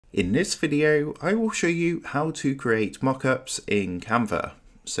In this video, I will show you how to create mockups in Canva.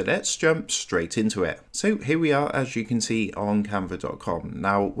 So let's jump straight into it. So here we are, as you can see, on canva.com.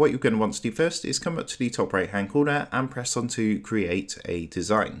 Now, what you're going to want to do first is come up to the top right hand corner and press on to create a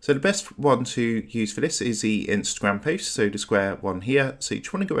design. So the best one to use for this is the Instagram post, so the square one here. So you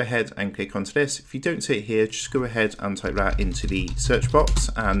just want to go ahead and click onto this. If you don't see it here, just go ahead and type that into the search box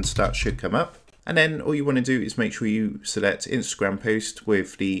and that should come up. And then all you want to do is make sure you select Instagram post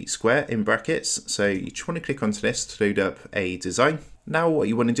with the square in brackets. So you just want to click onto this to load up a design. Now what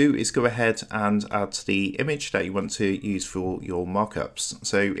you want to do is go ahead and add the image that you want to use for your mockups.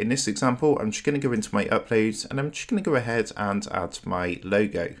 So in this example, I'm just going to go into my uploads and I'm just going to go ahead and add my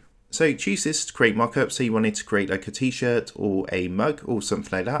logo. So choose this to create mockup. So you wanted to create like a t-shirt or a mug or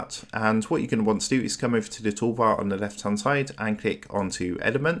something like that. And what you're going to want to do is come over to the toolbar on the left hand side and click onto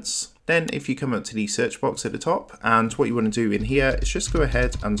elements. Then if you come up to the search box at the top, and what you want to do in here is just go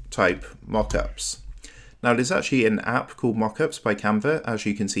ahead and type mockups. Now there's actually an app called Mockups by Canva, as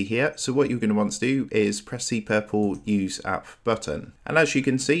you can see here. So what you're going to want to do is press the purple Use App button. And as you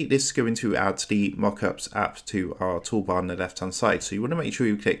can see, this is going to add the Mockups app to our toolbar on the left hand side. So you want to make sure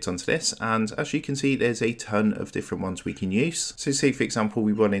you clicked onto this. And as you can see, there's a ton of different ones we can use. So say for example,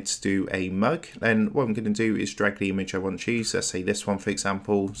 we wanted to do a mug. Then what I'm going to do is drag the image I want to use. Let's say this one, for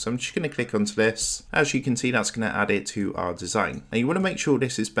example. So I'm just going to click onto this. As you can see, that's going to add it to our design. Now you want to make sure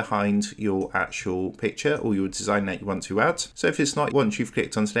this is behind your actual picture or your design that you want to add. So if it's not, once you've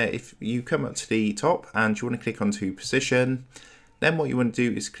clicked onto there, if you come up to the top and you want to click onto position, then what you want to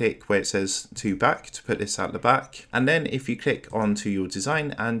do is click where it says to back to put this at the back. And then if you click onto your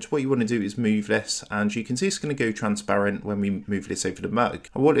design, and what you want to do is move this, and you can see it's going to go transparent when we move this over the mug.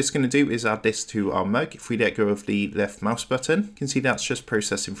 And what it's going to do is add this to our mug. If we let go of the left mouse button, you can see that's just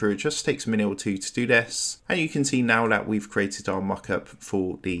processing through. It just takes a minute or two to do this. And you can see now that we've created our mockup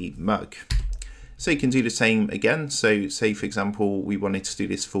for the mug. So you can do the same again. So say for example, we wanted to do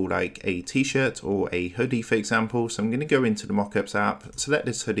this for like a t-shirt or a hoodie, for example. So I'm going to go into the Mockups app, select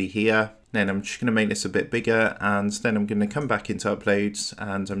this hoodie here. Then I'm just going to make this a bit bigger, and then I'm going to come back into uploads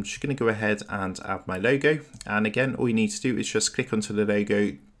and I'm just going to go ahead and add my logo. And again, all you need to do is just click onto the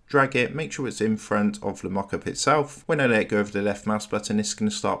logo, drag it, make sure it's in front of the mockup itself. When I let go of the left mouse button, it's going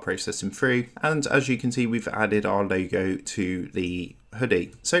to start processing through. And as you can see, we've added our logo to the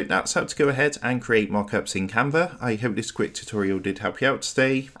hoodie. So that's how to go ahead and create mockups in Canva. I hope this quick tutorial did help you out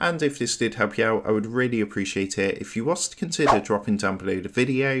today. And if this did help you out, I would really appreciate it if you was to consider dropping down below the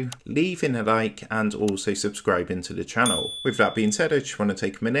video, leaving a like, and also subscribing to the channel. With that being said, I just want to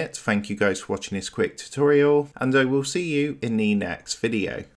take a minute to thank you guys for watching this quick tutorial, and I will see you in the next video.